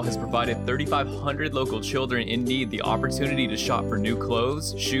School Bell has provided 3,500 local children in need the opportunity to shop for new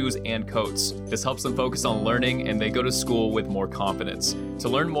clothes, shoes, and coats. This helps them focus on learning, and they go to school with more confidence. To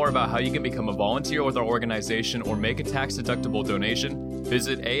learn more about how you can become a volunteer with our organization or make a tax-deductible donation,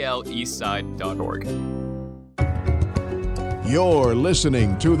 visit aleastside.org. You're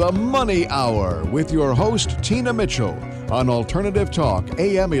listening to The Money Hour with your host, Tina Mitchell, on Alternative Talk,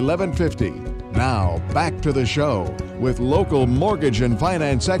 AM 1150. Now, back to the show with local mortgage and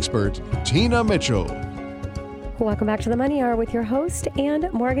finance expert, Tina Mitchell. Welcome back to the Money Hour with your host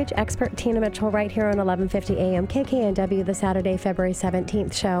and mortgage expert, Tina Mitchell, right here on 1150 AM KKNW, the Saturday, February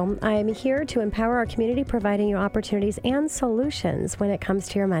 17th show. I am here to empower our community, providing you opportunities and solutions when it comes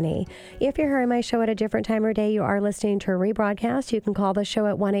to your money. If you're hearing my show at a different time or day, you are listening to a rebroadcast, you can call the show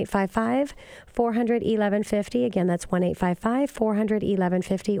at 1-855-400-1150. Again, that's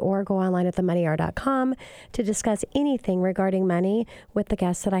 1-855-400-1150, or go online at themoneyhour.com to discuss anything regarding money with the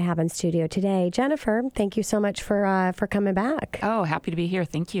guests that I have in studio today. Jennifer, thank you so much for coming back. Oh, happy to be here.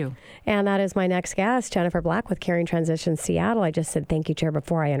 Thank you. And that is my next guest, Jennifer Black with Caring Transitions Seattle. I just said thank you to her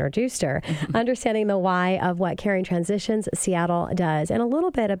before I introduced her. Understanding the why of what Caring Transitions Seattle does, and a little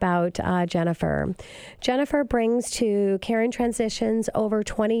bit about Jennifer. Jennifer brings to Caring Transitions over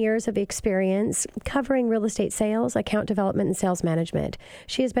 20 years of experience covering real estate sales, account development, and sales management.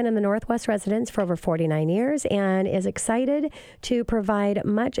 She has been in the Northwest residence for over 49 years and is excited to provide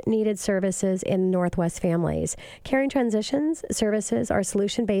much needed services in Northwest families. Caring Transitions services are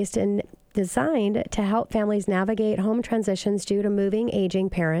solution-based and designed to help families navigate home transitions due to moving, aging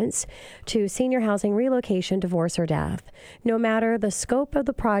parents, to senior housing relocation, divorce, or death. No matter the scope of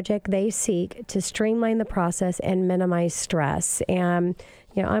the project, they seek to streamline the process and minimize stress. And,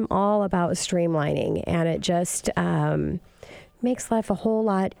 I'm all about streamlining, and it just makes life a whole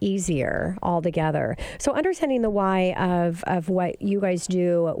lot easier altogether. So understanding the why of what you guys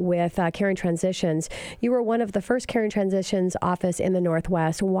do with Caring Transitions, you were one of the first Caring Transitions office in the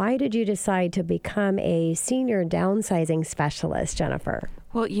Northwest. Why did you decide to become a senior downsizing specialist, Jennifer?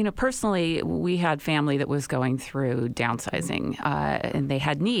 Well, personally, we had family that was going through downsizing, and they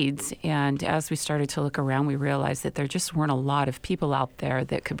had needs. And as we started to look around, we realized that there just weren't a lot of people out there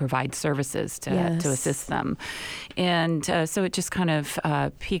that could provide services to assist them. And so it just kind of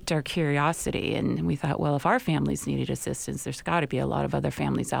piqued our curiosity. And we thought, well, if our families needed assistance, there's got to be a lot of other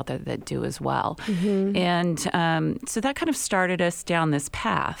families out there that do as well. Mm-hmm. And so that kind of started us down this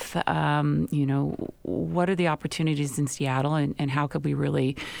path. What are the opportunities in Seattle, and how could we really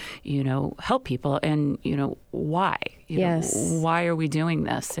help people, and, why? Why are we doing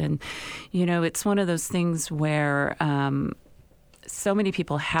this? And, it's one of those things where so many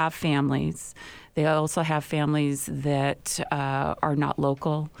people have families. They also have families that are not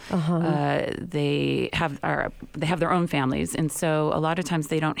local. They have their own families, and so a lot of times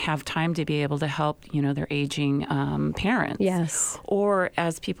they don't have time to be able to help their aging parents. Yes. Or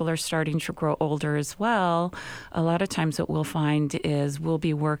as people are starting to grow older as well, a lot of times what we'll find is we'll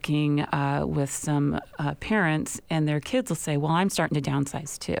be working with some parents, and their kids will say, "Well, I'm starting to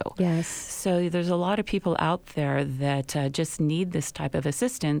downsize too." Yes. So there's a lot of people out there that just need this type of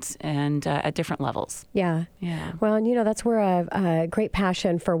assistance, and at different levels. Yeah. Well, and that's where a great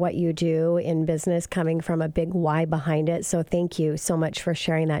passion for what you do in business coming from a big why behind it. So thank you so much for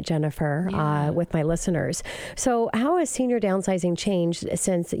sharing that, Jennifer, with my listeners. So how has senior downsizing changed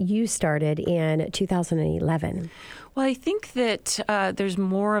since you started in 2011? Well, I think that there's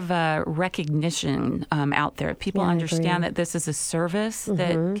more of a recognition out there. People understand that this is a service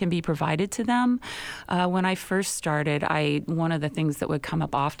that can be provided to them. When I first started, one of the things that would come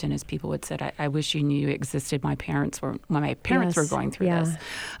up often is people would say, I wish you knew you existed. My parents were going through this.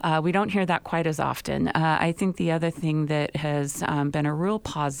 We don't hear that quite as often. I think the other thing that has been a real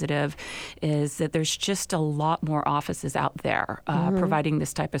positive is that there's just a lot more offices out there providing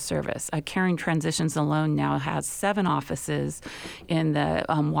this type of service. Caring Transitions alone now has 7 offices in the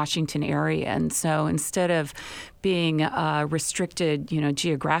Washington area. And so instead of being restricted,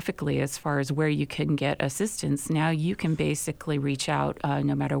 geographically as far as where you can get assistance, now you can basically reach out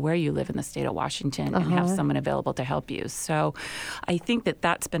no matter where you live in the state of Washington and have someone available to help you. So I think that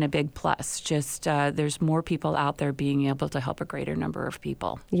that's been a big plus. Just there's more people out there being able to help a greater number of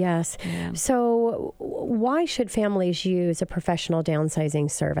people. Yes. Yeah. So why should families use a professional downsizing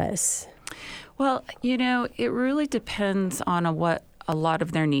service? Well, it really depends on what a lot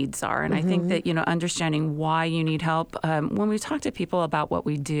of their needs are. And I think that, understanding why you need help, when we talk to people about what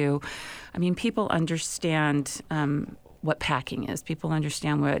we do, people understand what packing is. People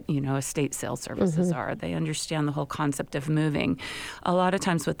understand what, estate sale services are. They understand the whole concept of moving. A lot of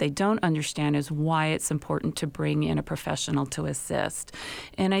times what they don't understand is why it's important to bring in a professional to assist.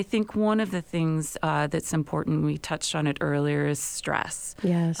 And I think one of the things that's important, we touched on it earlier, is stress.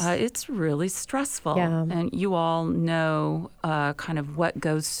 Yes. It's really stressful. Yeah. And you all know kind of what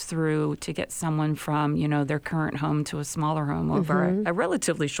goes through to get someone from, their current home to a smaller home over a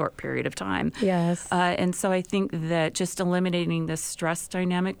relatively short period of time. Yes. And so I think that just eliminating the stress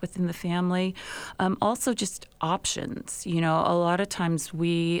dynamic within the family. Also just options. A lot of times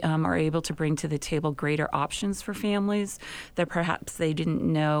we are able to bring to the table greater options for families that perhaps they didn't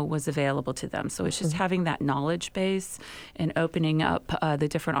know was available to them. So it's just having that knowledge base and opening up the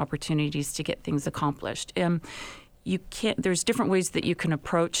different opportunities to get things accomplished. There's different ways that you can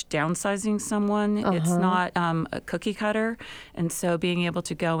approach downsizing someone. It's not a cookie cutter. And so being able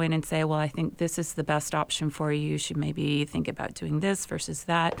to go in and say, well, I think this is the best option for you. You should maybe think about doing this versus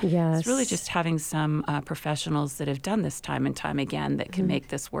that. Yes. It's really just having some professionals that have done this time and time again that can make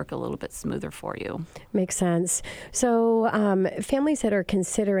this work a little bit smoother for you. Makes sense. So families that are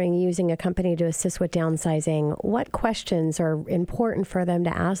considering using a company to assist with downsizing, what questions are important for them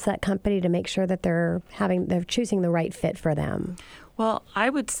to ask that company to make sure that they're choosing the right fit for them? Well, I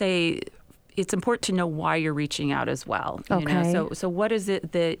would say it's important to know why you're reaching out as well. Okay. So what is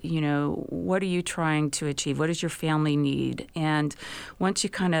it that, what are you trying to achieve? What does your family need? And once you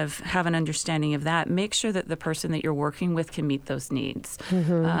kind of have an understanding of that, make sure that the person that you're working with can meet those needs.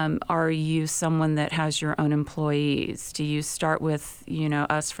 Are you someone that has your own employees? Do you start with,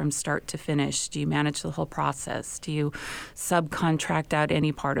 us from start to finish? Do you manage the whole process? Do you subcontract out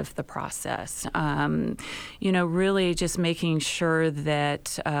any part of the process? Really just making sure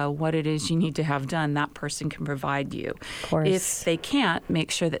that what it is you need to have done, that person can provide you. Of course. If they can't,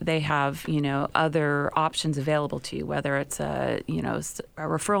 make sure that they have, other options available to you, whether it's a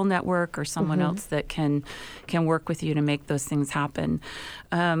referral network or someone else that can work with you to make those things happen.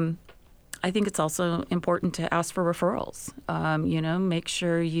 I think it's also important to ask for referrals. Make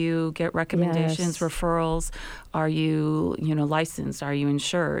sure you get recommendations, referrals. Are you, licensed? Are you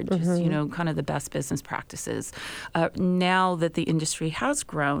insured? Just, kind of the best business practices. Now that the industry has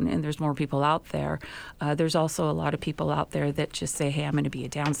grown and there's more people out there, there's also a lot of people out there that just say, hey, I'm going to be a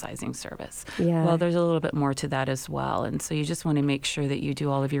downsizing service. Yeah. Well, there's a little bit more to that as well. And so you just want to make sure that you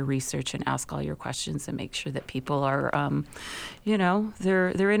do all of your research and ask all your questions and make sure that people are,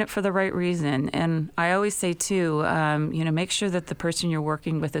 they're in it for the right reason. And I always say, too, make sure that the person you're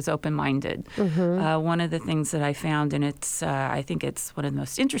working with is open-minded. One of the things that I found, and I think it's one of the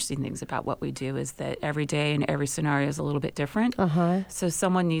most interesting things about what we do, is that every day and every scenario is a little bit different. So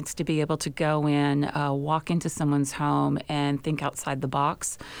someone needs to be able to go in, walk into someone's home and think outside the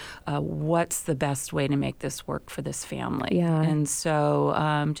box. What's the best way to make this work for this family? Yeah. And so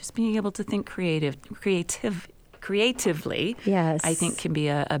just being able to think creatively creatively, yes, I think can be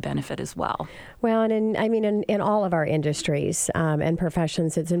a benefit as well. Well, and in all of our industries and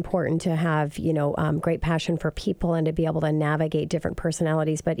professions, it's important to have, great passion for people and to be able to navigate different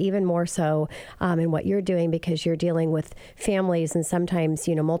personalities, but even more so in what you're doing, because you're dealing with families and sometimes,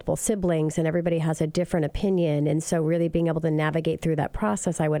 multiple siblings, and everybody has a different opinion. And so really being able to navigate through that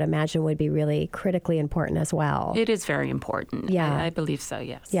process, I would imagine, would be really critically important as well. It is very important. Yeah. I believe so,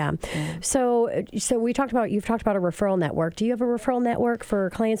 yes. Yeah. So you've talked about a referral network. Do you have a referral network for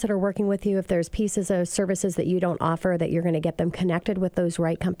clients that are working with you? If there's pieces of services that you don't offer, that you're going to get them connected with those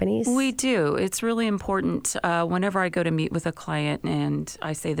right companies? We do. It's really important. Whenever I go to meet with a client, and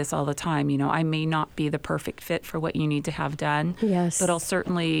I say this all the time, I may not be the perfect fit for what you need to have done, yes, but I'll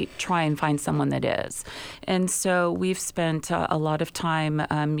certainly try and find someone that is. And so we've spent a lot of time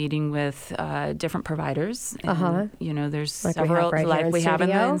meeting with different providers. And, there's like several, we have in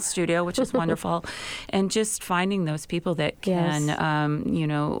the studio, which is wonderful. And just finding those people that can,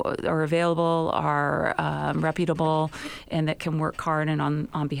 yes, are available, are reputable, and that can work hard and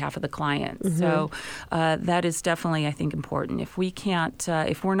on behalf of the client. Mm-hmm. So that is definitely, I think, important. If we can't,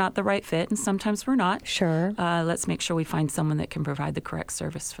 if we're not the right fit, and sometimes we're not, sure, let's make sure we find someone that can provide the correct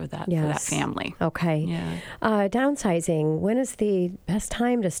service for that yes, for that family. Okay. Yeah. Downsizing. When is the best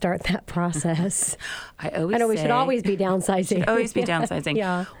time to start that process? I know we should always be downsizing. Should always be downsizing.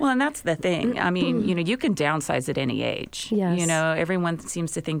 Yeah. Well, and that's the thing. I mean, you can downsize at any age. Yes. Everyone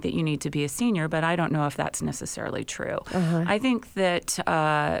seems to think that you need to be a senior, but I don't know if that's necessarily true. Uh-huh. I think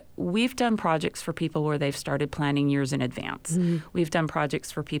that we've done projects for people where they've started planning years in advance. Mm-hmm. We've done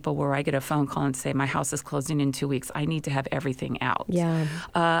projects for people where I get a phone call and say, my house is closing in 2 weeks. I need to have everything out. Yeah.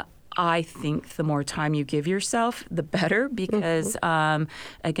 I think the more time you give yourself, the better, because,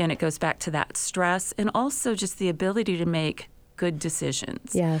 again, it goes back to that stress and also just the ability to make good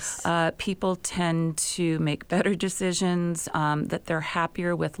decisions. Yes. People tend to make better decisions that they're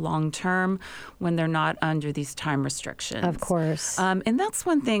happier with long term when they're not under these time restrictions. Of course. And that's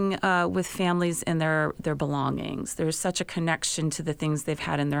one thing with families and their belongings. There's such a connection to the things they've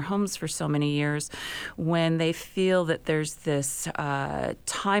had in their homes for so many years. When they feel that there's this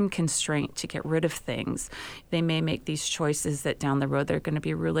time constraint to get rid of things, they may make these choices that down the road they're going to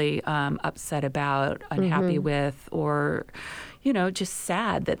be really upset about, unhappy with, or just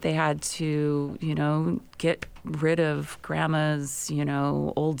sad that they had to, get rid of grandma's,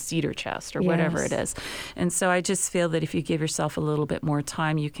 old cedar chest or whatever it is. And so I just feel that if you give yourself a little bit more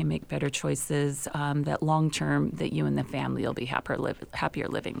time, you can make better choices that long term that you and the family will be happier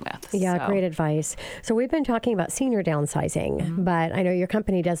living with. Yeah, so. Great advice. So we've been talking about senior downsizing, but I know your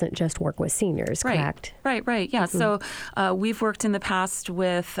company doesn't just work with seniors, correct? Right. Yeah. So we've worked in the past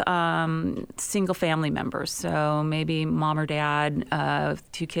with single family members. So maybe mom or dad,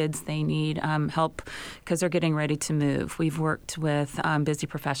 2 kids, they need help because they're getting ready to move. We've worked with busy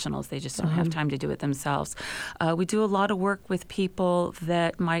professionals. They just don't have time to do it themselves. We do a lot of work with people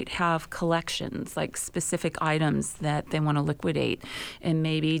that might have collections, like specific items that they want to liquidate and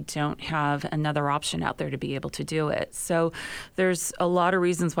maybe don't have another option out there to be able to do it. So there's a lot of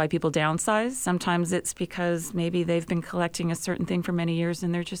reasons why people downsize. Sometimes it's because maybe they've been collecting a certain thing for many years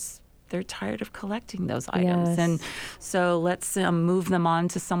and they're tired of collecting those items. Yes. And so let's move them on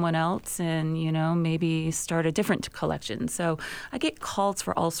to someone else and, maybe start a different collection. So I get calls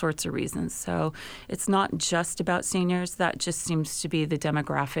for all sorts of reasons. So it's not just about seniors. That just seems to be the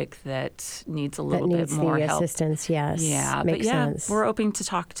demographic that needs a little bit more the help. Assistance, yes. Yeah, Makes sense. We're open to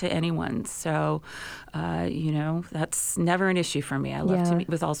talk to anyone. So, that's never an issue for me. I love to meet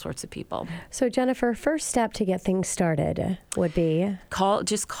with all sorts of people. So Jennifer, first step to get things started would be?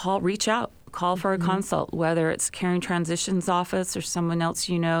 Reach out. Call for a consult, whether it's Caring Transitions Office or someone else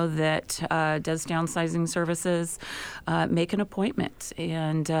that does downsizing services. Make an appointment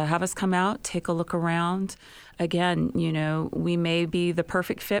and have us come out, take a look around. Again, we may be the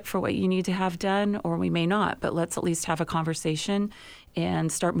perfect fit for what you need to have done, or we may not, but let's at least have a conversation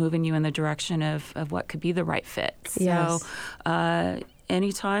and start moving you in the direction of what could be the right fit. Yes. So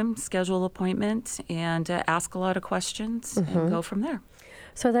anytime, schedule an appointment and ask a lot of questions and go from there.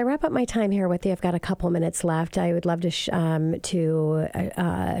 So as I wrap up my time here with you, I've got a couple minutes left. I would love to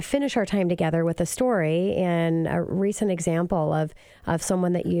finish our time together with a story and a recent example of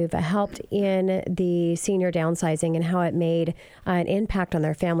someone that you've helped in the senior downsizing and how it made an impact on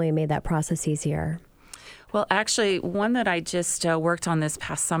their family and made that process easier. Well, actually, one that I just worked on this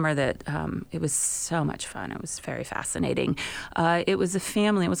past summer that it was so much fun. It was very fascinating. It was a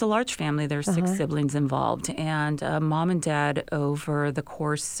family. It was a large family. There were 6 siblings involved. And mom and dad, over the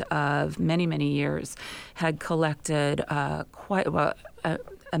course of many, many years, had collected quite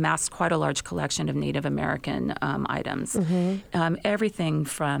amassed quite a large collection of Native American items. Everything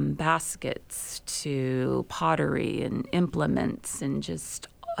from baskets to pottery and implements and just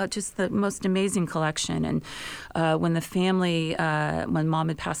the most amazing collection. And when the family, when Mom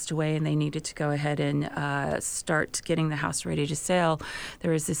had passed away and they needed to go ahead and start getting the house ready to sell,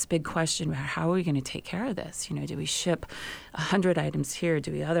 there was this big question about how are we going to take care of this? Do we ship 100 items here?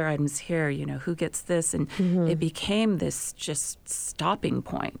 Do we other items here? Who gets this? And it became this just stopping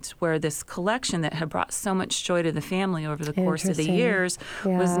point where this collection that had brought so much joy to the family over the course of the years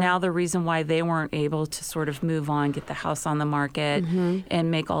was now the reason why they weren't able to sort of move on, get the house on the market, and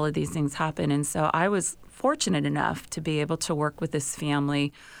make all of these things happen. And so I was fortunate enough to be able to work with this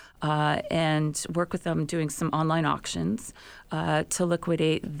family and work with them doing some online auctions to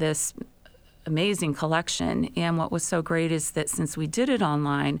liquidate this amazing collection. And what was so great is that since we did it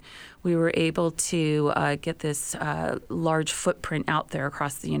online, we were able to get this large footprint out there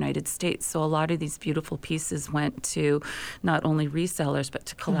across the United States. So a lot of these beautiful pieces went to not only resellers, but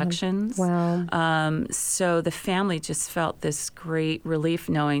to collections. Wow. So the family just felt this great relief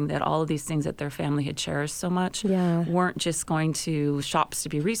knowing that all of these things that their family had cherished so much weren't just going to shops to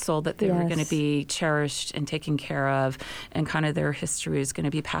be resold, that they were going to be cherished and taken care of, and kind of their history is going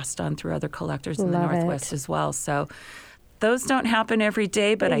to be passed on through other collectors in the Northwest as well. So those don't happen every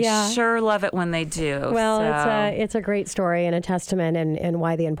day, but I sure love it when they do. Well, it's a great story and a testament and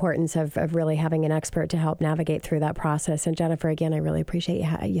why the importance of really having an expert to help navigate through that process. And Jennifer, again, I really appreciate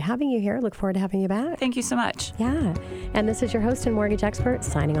having you here. Look forward to having you back. Thank you so much. Yeah. And this is your host and mortgage expert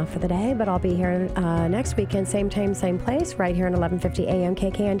signing off for the day, but I'll be here next weekend, same time, same place, right here at 1150 AM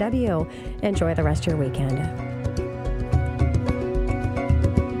KKNW. Enjoy the rest of your weekend.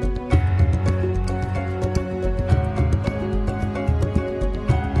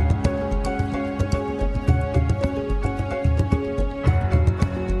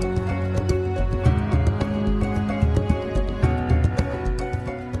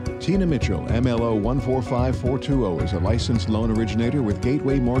 Tina Mitchell, MLO 145420, is a licensed loan originator with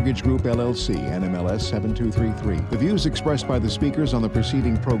Gateway Mortgage Group, LLC, NMLS 7233. The views expressed by the speakers on the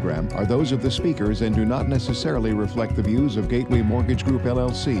preceding program are those of the speakers and do not necessarily reflect the views of Gateway Mortgage Group,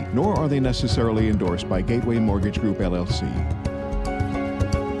 LLC, nor are they necessarily endorsed by Gateway Mortgage Group, LLC.